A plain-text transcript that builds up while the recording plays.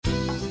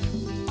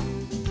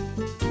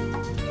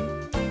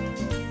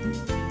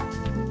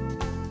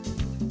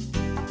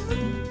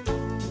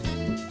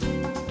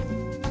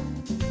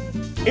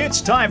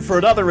It's time for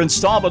another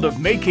installment of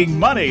Making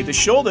Money, the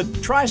show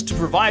that tries to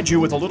provide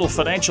you with a little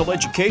financial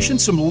education,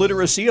 some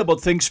literacy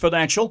about things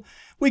financial.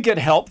 We get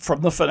help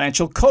from the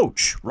financial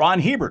coach.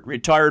 Ron Hebert,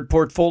 retired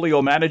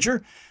portfolio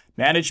manager,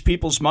 managed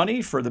people's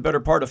money for the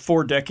better part of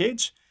 4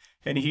 decades,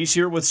 and he's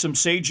here with some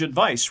sage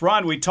advice.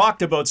 Ron, we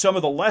talked about some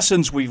of the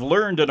lessons we've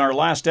learned in our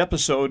last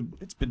episode.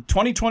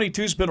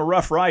 2022's been a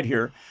rough ride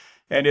here,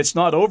 and it's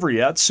not over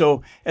yet.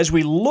 So as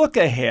we look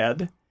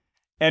ahead,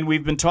 and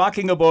we've been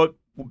talking about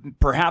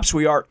perhaps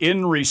we are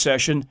in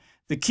recession.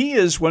 The key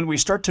is when we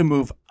start to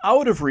move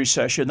out of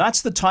recession,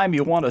 that's the time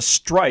you want to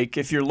strike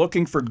if you're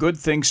looking for good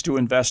things to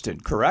invest in,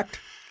 correct?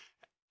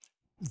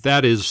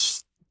 That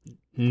is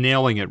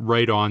nailing it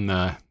right on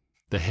the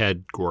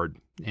head, Gord.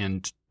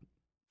 And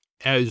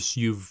as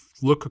you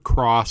look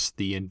across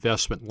the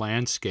investment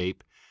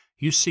landscape,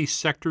 you see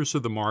sectors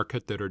of the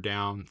market that are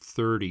down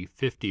 30,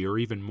 50, or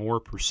even more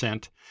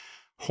percent.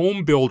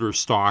 Home builder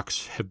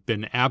stocks have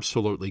been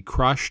absolutely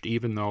crushed,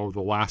 even though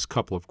the last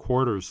couple of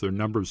quarters their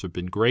numbers have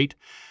been great.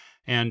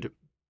 And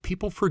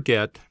people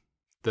forget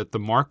that the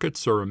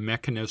markets are a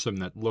mechanism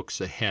that looks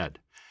ahead.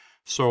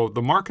 So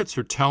the markets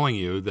are telling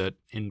you that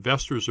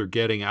investors are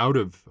getting out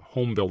of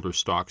home builder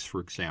stocks, for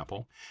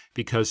example,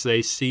 because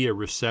they see a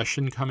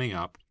recession coming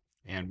up.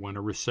 And when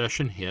a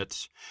recession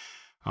hits,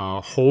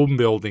 home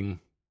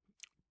building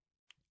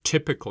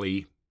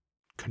typically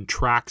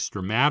contracts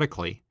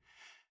dramatically,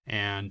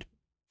 and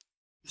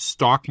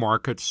stock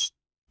markets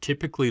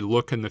typically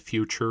look in the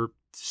future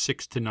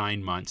 6 to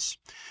 9 months.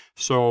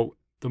 So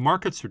the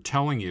markets are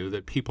telling you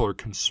that people are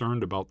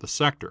concerned about the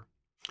sector.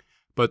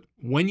 But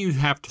when you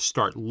have to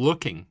start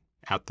looking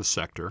at the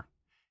sector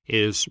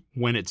is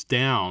when it's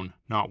down,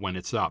 not when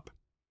it's up.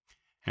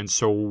 And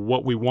so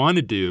what we want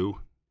to do,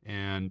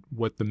 and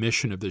what the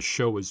mission of this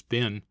show has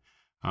been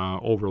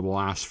over the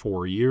last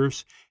 4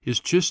 years,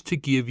 is just to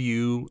give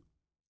you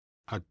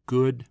a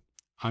good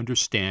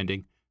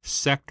understanding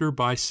sector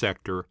by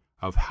sector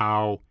of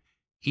how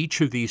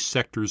each of these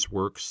sectors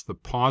works, the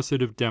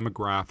positive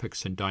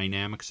demographics and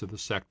dynamics of the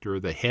sector,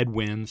 the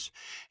headwinds,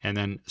 and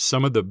then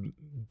some of the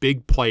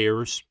big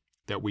players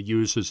that we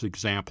use as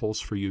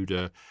examples for you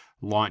to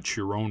launch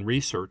your own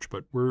research.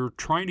 But we're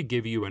trying to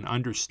give you an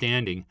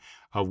understanding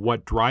of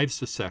what drives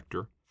the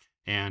sector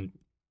and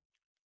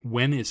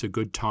when is a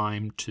good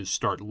time to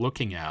start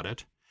looking at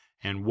it,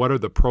 and what are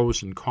the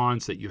pros and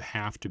cons that you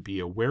have to be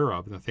aware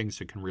of, the things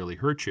that can really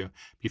hurt you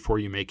before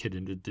you make it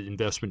into the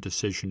investment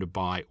decision to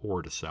buy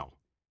or to sell.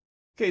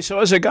 Okay, so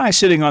as a guy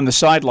sitting on the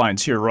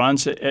sidelines here, Ron,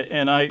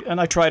 and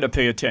I try to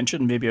pay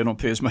attention. Maybe I don't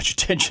pay as much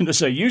attention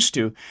as I used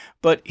to,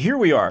 but here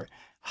we are.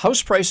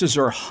 House prices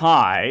are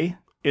high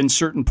in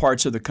certain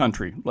parts of the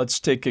country. Let's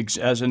take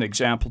as an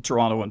example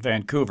Toronto and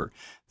Vancouver.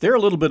 They're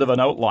a little bit of an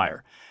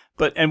outlier,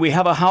 and we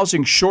have a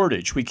housing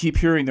shortage. We keep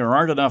hearing there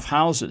aren't enough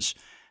houses.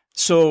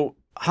 So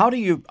how do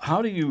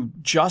you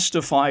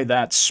justify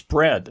that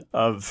spread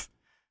of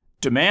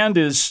demand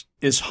is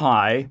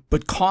high,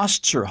 but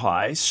costs are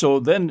high? So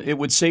then it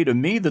would say to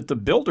me that the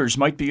builders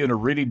might be in a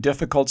really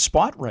difficult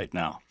spot right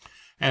now.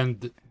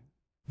 And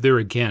there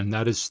again,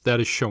 that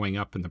is showing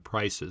up in the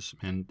prices.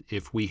 And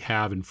if we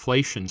have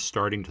inflation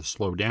starting to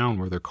slow down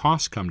where their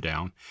costs come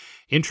down,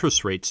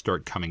 interest rates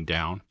start coming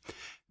down,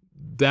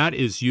 that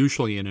is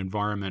usually an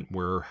environment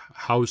where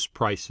house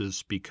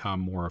prices become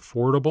more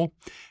affordable,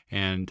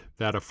 and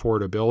that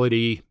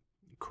affordability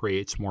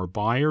creates more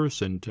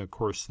buyers, and of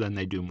course then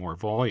they do more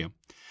volume.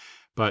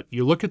 But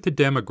you look at the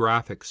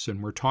demographics,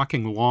 and we're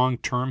talking long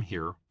term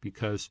here,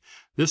 because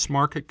this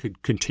market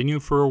could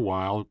continue for a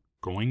while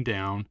going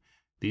down.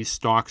 These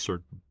stocks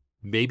are,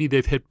 maybe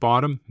they've hit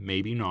bottom,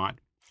 maybe not.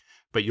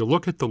 But you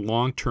look at the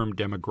long term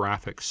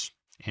demographics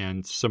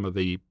and some of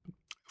the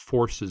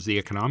forces, the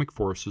economic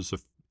forces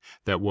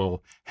that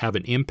will have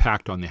an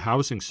impact on the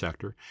housing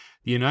sector.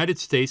 The United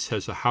States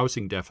has a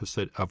housing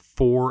deficit of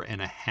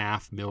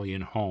 4.5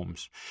 million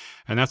homes.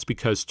 And that's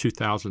because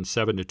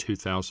 2007 to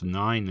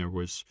 2009, there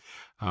was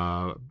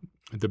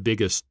the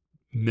biggest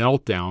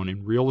meltdown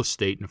in real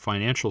estate and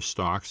financial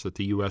stocks that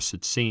the U.S.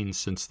 had seen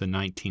since the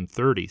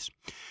 1930s.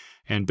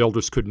 And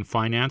builders couldn't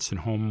finance,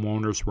 and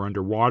homeowners were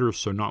underwater,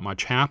 so not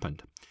much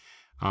happened.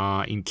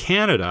 In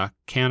Canada,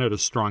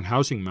 Canada's strong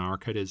housing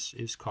market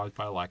is caused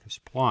by a lack of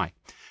supply.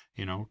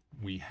 You know,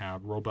 we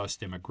have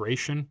robust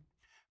immigration,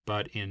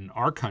 but in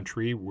our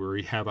country,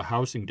 we have a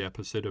housing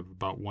deficit of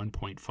about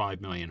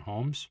 1.5 million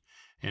homes.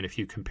 And if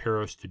you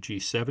compare us to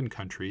G7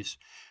 countries,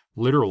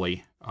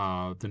 literally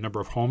the number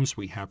of homes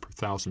we have per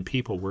 1,000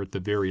 people, we're at the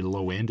very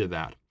low end of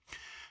that.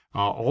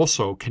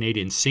 Also,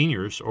 Canadian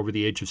seniors over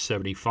the age of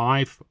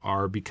 75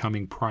 are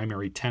becoming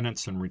primary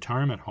tenants in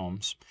retirement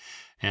homes.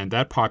 And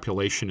that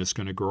population is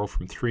going to grow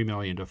from 3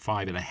 million to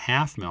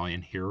 5.5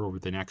 million here over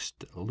the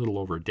next a little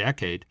over a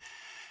decade.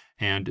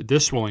 And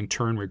this will in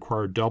turn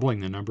require doubling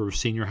the number of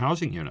senior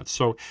housing units.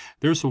 So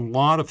there's a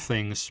lot of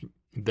things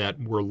that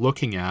we're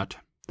looking at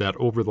that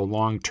over the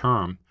long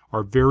term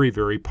are very,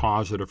 very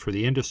positive for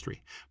the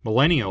industry.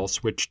 Millennials,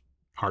 which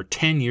are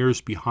 10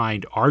 years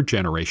behind our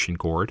generation,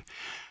 Gord,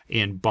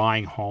 in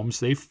buying homes.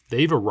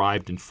 They've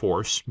arrived in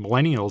force.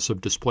 Millennials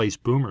have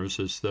displaced boomers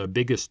as the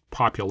biggest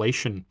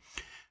population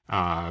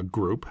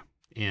group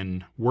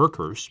in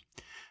workers.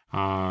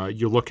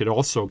 You look at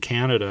also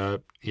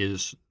Canada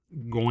is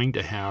going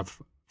to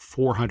have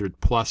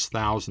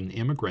 400,000+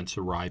 immigrants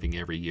arriving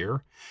every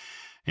year.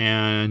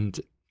 And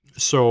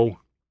so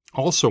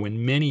also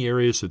in many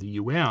areas of the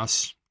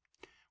U.S.,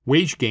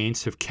 wage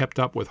gains have kept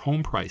up with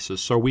home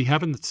prices. So we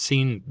haven't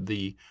seen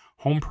the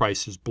home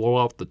prices blow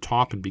out the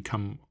top and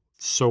become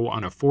so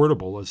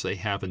unaffordable as they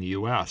have in the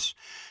U.S.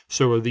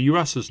 So the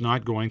U.S. is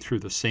not going through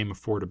the same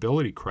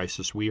affordability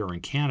crisis we are in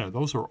Canada.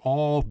 Those are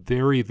all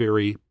very,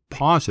 very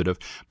positive,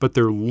 but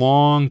they're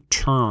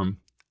long-term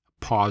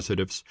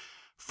positives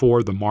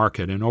for the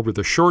market. And over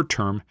the short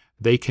term,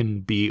 they can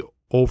be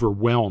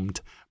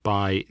overwhelmed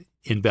by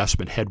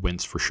investment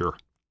headwinds for sure.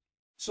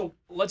 So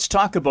let's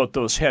talk about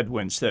those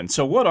headwinds then.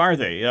 So what are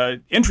they?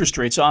 Interest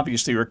rates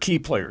obviously are a key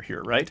player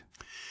here, right?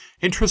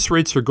 Interest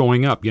rates are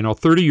going up.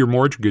 30-year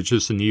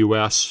mortgages in the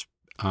U.S.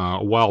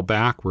 A while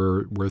back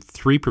were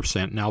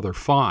 3%. Now they're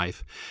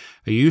 5%.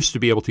 You used to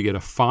be able to get a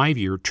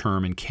 5-year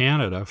term in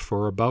Canada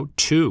for about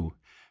 2%.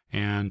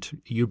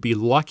 And you'd be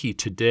lucky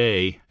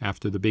today,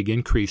 after the big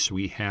increase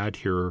we had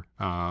here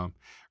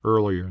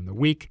earlier in the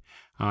week,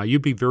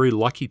 you'd be very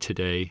lucky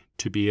today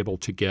to be able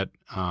to get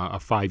a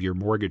 5-year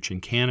mortgage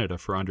in Canada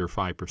for under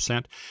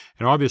 5%.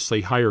 And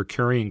obviously, higher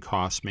carrying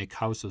costs make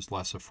houses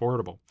less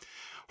affordable.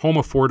 Home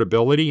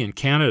affordability in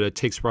Canada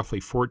takes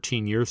roughly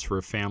 14 years for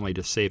a family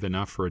to save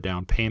enough for a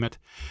down payment.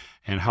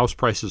 And house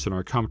prices in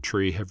our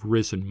country have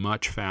risen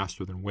much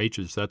faster than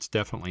wages. That's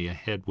definitely a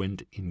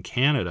headwind in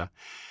Canada.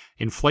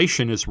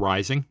 Inflation is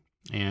rising,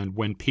 and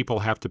when people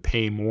have to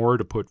pay more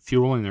to put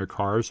fuel in their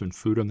cars and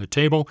food on the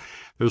table,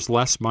 there's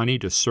less money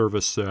to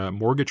service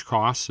mortgage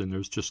costs, and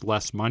there's just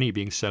less money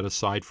being set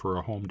aside for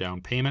a home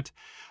down payment.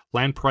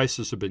 Land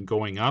prices have been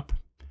going up,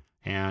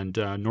 and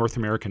North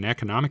American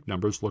economic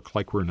numbers look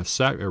like we're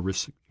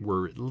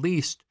we're at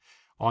least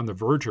on the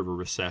verge of a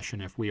recession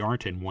if we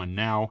aren't in one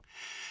now.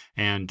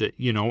 And,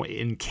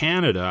 in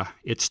Canada,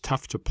 it's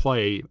tough to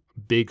play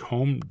big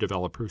home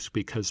developers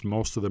because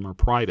most of them are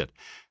private.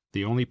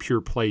 The only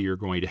pure play you're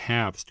going to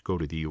have is to go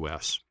to the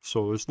U.S.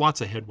 So there's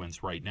lots of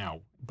headwinds right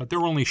now, but they're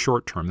only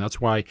short term. That's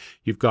why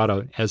you've got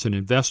to, as an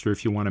investor,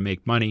 if you want to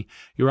make money,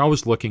 you're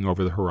always looking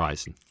over the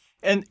horizon.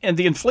 And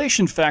the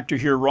inflation factor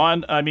here,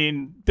 Ron,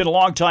 been a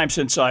long time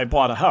since I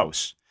bought a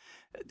house.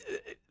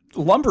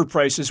 Lumber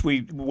prices,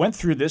 we went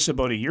through this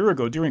about a year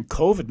ago during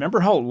COVID.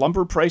 Remember how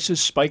lumber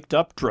prices spiked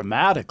up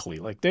dramatically?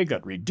 Like they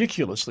got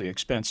ridiculously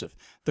expensive.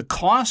 The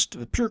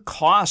pure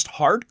cost,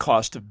 hard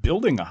cost of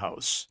building a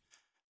house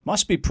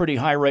must be pretty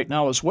high right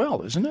now as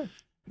well, isn't it?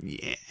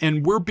 Yeah,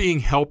 and we're being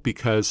helped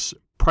because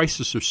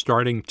prices are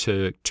starting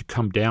to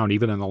come down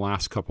even in the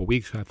last couple of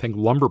weeks. I think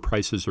lumber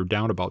prices are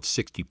down about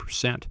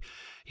 60%.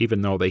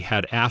 Even though they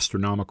had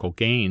astronomical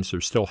gains,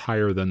 they're still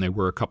higher than they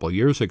were a couple of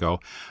years ago.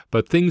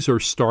 But things are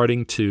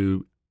starting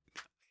to,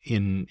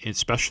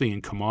 especially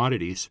in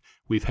commodities,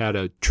 we've had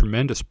a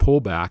tremendous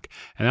pullback,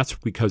 and that's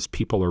because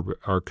people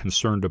are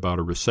concerned about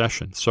a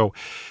recession. So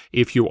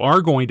if you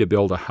are going to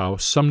build a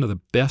house, some of the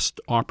best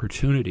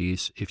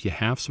opportunities, if you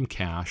have some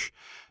cash,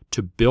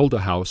 to build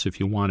a house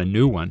if you want a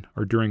new one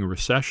or during a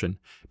recession,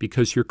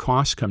 because your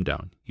costs come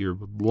down, your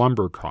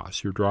lumber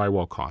costs, your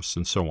drywall costs,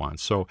 and so on.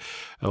 So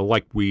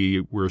like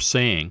we were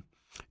saying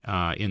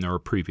in our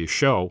previous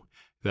show,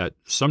 that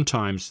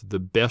sometimes the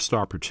best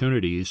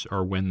opportunities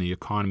are when the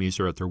economies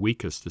are at their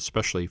weakest,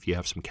 especially if you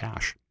have some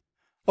cash.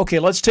 Okay,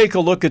 let's take a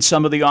look at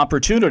some of the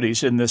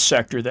opportunities in this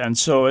sector then.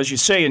 So as you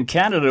say, in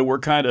Canada, we're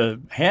kind of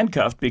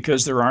handcuffed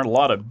because there aren't a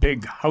lot of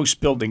big house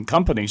building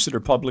companies that are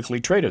publicly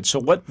traded. So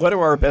what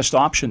are our best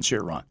options here,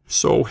 Ron?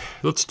 So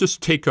let's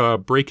just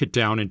break it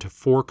down into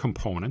 4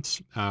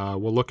 components.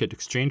 We'll look at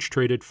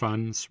exchange-traded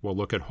funds. We'll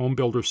look at home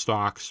builder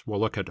stocks. We'll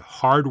look at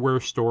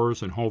hardware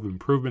stores and home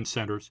improvement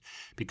centers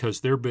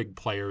because they're big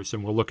players.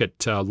 And we'll look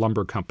at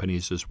lumber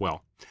companies as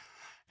well.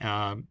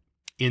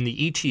 In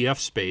the ETF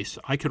space,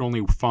 I could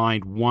only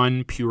find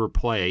one pure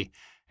play,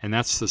 and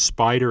that's the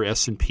SPDR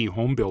S&P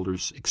Home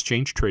Builders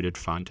Exchange Traded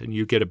Fund, and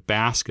you get a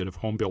basket of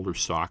home builder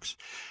stocks.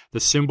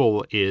 The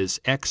symbol is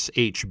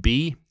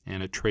XHB,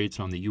 and it trades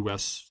on the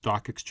U.S.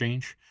 Stock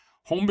Exchange.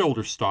 Home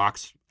builder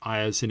stocks,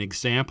 as an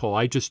example,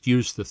 I just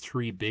used the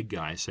 3 big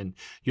guys, and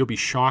you'll be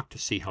shocked to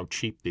see how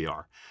cheap they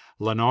are.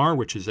 Lennar,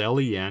 which is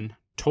LEN,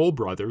 Toll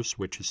Brothers,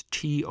 which is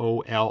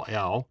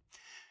TOLL,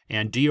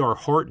 and D.R.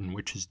 Horton,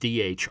 which is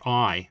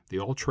DHI. They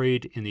all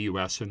trade in the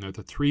U.S., and they're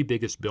the 3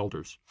 biggest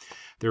builders.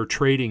 They're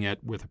trading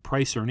with a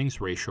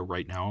price-earnings ratio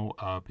right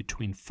now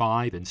between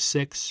 5 and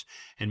 6,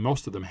 and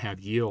most of them have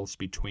yields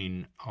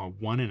between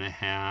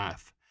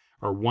 1.5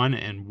 or 1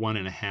 and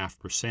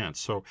 1.5%.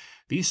 So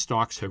these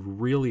stocks have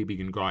really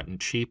been gotten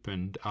cheap,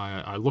 and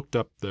I looked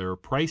up their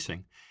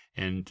pricing,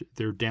 and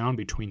they're down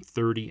between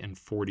 30 and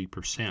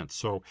 40%.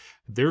 So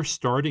they're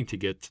starting to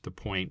get to the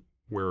point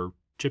where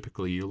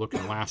typically you look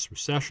in last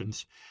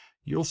recessions,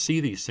 you'll see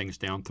these things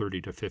down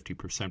 30 to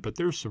 50%, but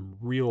there's some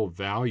real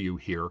value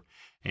here.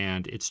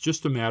 And it's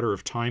just a matter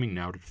of timing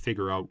now to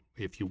figure out,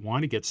 if you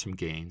want to get some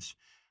gains,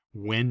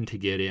 when to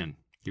get in.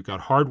 You've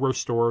got hardware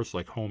stores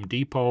like Home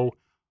Depot,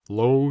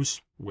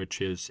 Lowe's,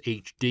 which is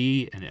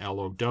HD and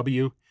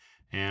LOW,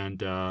 and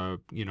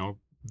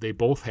they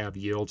both have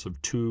yields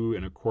of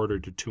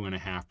 2.25% to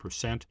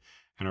 2.5%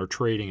 and are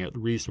trading at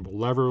reasonable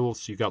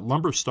levels. You've got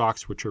lumber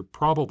stocks, which are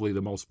probably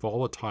the most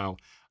volatile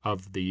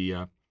of the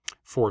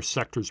four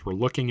sectors we're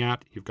looking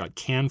at. You've got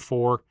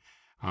Canfor,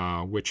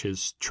 which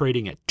is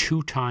trading at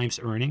 2 times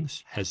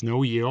earnings, has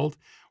no yield.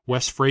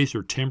 West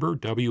Fraser Timber,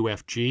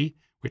 WFG,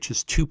 which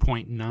is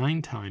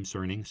 2.9 times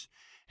earnings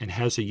and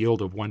has a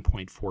yield of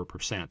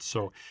 1.4%.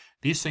 So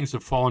these things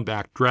have fallen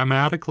back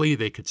dramatically.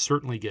 They could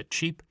certainly get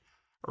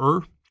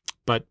cheaper,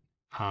 but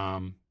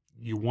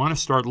you want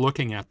to start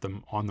looking at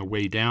them on the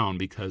way down,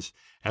 because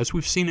as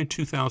we've seen in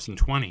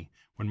 2020,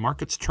 when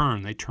markets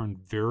turn, they turn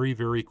very,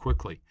 very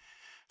quickly.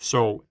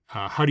 So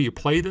how do you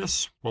play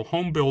this? Well,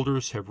 home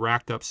builders have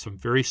racked up some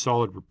very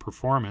solid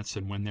performance,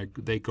 and when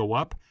they go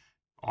up,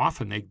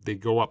 often they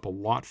go up a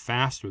lot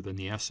faster than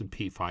the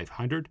S&P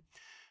 500.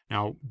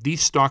 Now,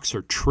 these stocks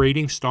are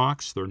trading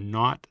stocks. They're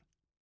not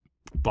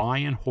buy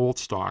and hold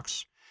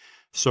stocks.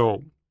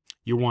 So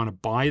you want to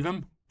buy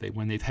them.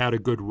 When they've had a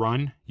good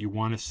run, you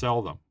want to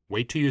sell them.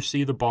 Wait till you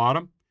see the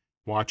bottom.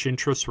 Watch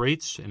interest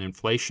rates and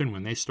inflation.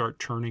 When they start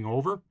turning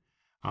over,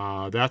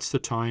 that's the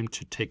time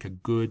to take a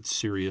good,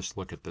 serious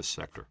look at this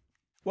sector.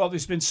 Well,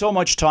 there's been so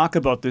much talk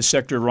about this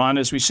sector, Ron,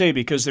 as we say,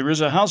 because there is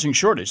a housing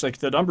shortage. Like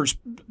the numbers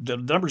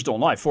don't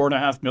lie.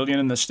 4.5 million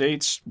in the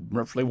States,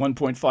 roughly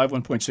 1.5,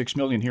 1.6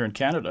 million here in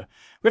Canada.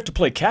 We have to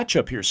play catch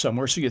up here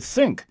somewhere. So you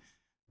think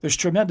there's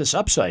tremendous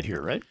upside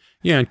here, right?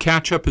 Yeah, and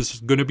catch up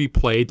is going to be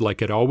played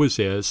like it always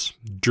is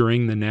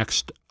during the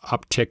next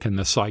uptick in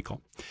the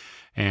cycle.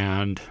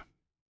 And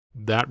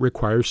that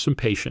requires some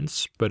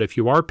patience. But if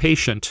you are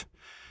patient,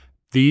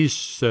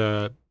 these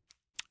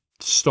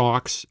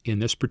stocks in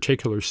this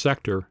particular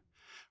sector,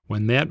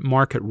 when that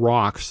market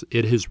rocks,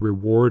 it has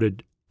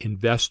rewarded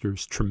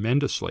investors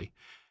tremendously.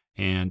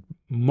 And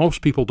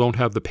most people don't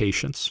have the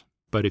patience,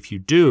 but if you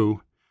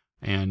do,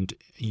 and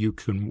you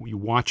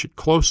watch it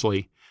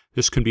closely,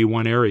 this can be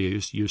one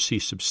area you see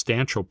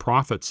substantial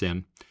profits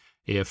in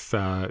if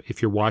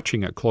you're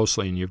watching it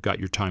closely and you've got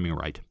your timing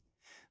right.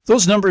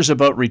 Those numbers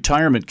about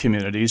retirement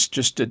communities,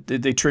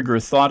 they trigger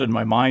a thought in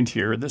my mind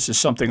here. This is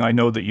something I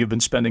know that you've been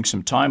spending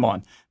some time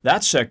on.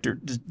 That sector,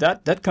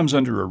 that comes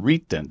under a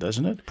REIT then,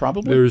 doesn't it?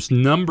 Probably. There's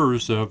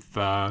numbers of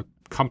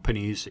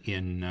companies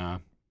in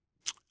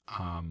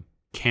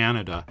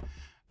Canada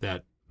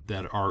that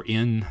are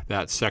in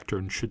that sector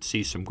and should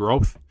see some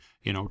growth.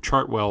 You know,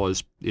 Chartwell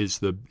is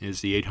the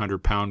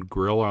 800-pound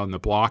gorilla on the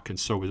block, and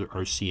so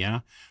are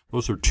Sienna.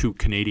 Those are 2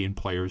 Canadian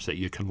players that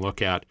you can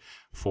look at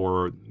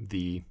for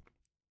the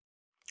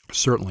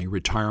certainly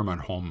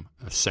retirement home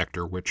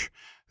sector, which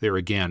there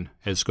again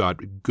has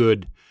got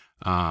good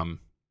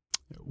tailwinds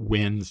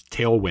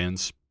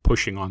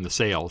pushing on the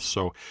sales.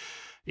 So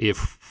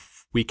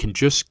if we can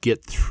just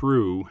get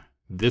through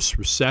this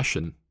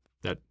recession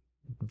that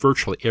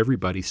virtually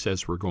everybody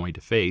says we're going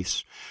to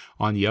face,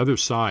 on the other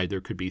side,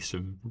 there could be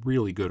some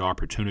really good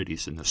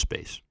opportunities in this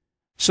space.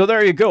 So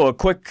there you go, a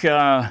quick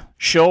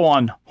show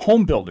on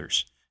home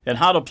builders and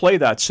how to play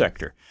that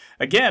sector.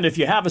 Again, if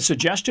you have a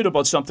suggestion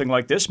about something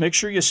like this, make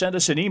sure you send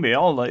us an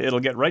email. It'll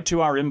get right to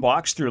our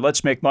inbox through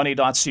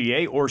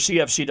letsmakemoney.ca or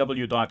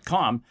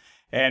cfcw.com.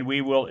 And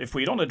we will, if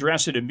we don't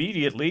address it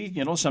immediately,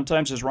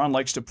 sometimes, as Ron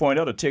likes to point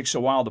out, it takes a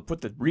while to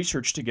put the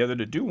research together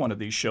to do one of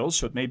these shows,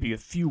 so it may be a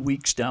few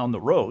weeks down the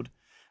road.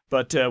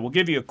 But we'll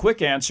give you a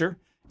quick answer,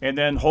 and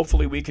then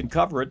hopefully we can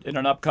cover it in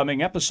an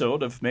upcoming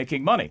episode of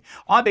Making Money.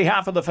 On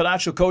behalf of the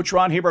financial coach,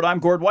 Ron Hebert, I'm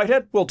Gord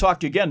Whitehead. We'll talk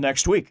to you again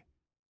next week.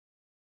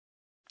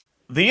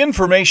 The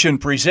information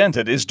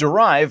presented is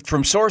derived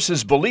from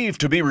sources believed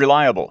to be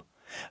reliable.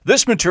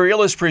 This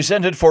material is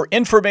presented for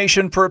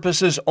information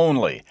purposes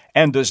only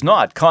and does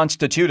not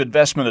constitute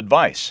investment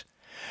advice.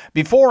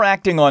 Before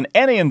acting on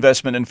any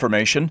investment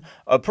information,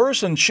 a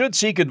person should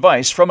seek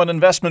advice from an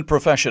investment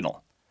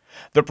professional.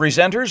 The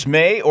presenters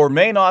may or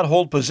may not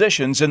hold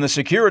positions in the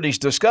securities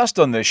discussed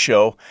on this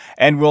show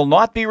and will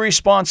not be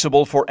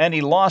responsible for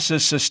any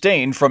losses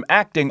sustained from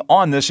acting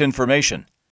on this information.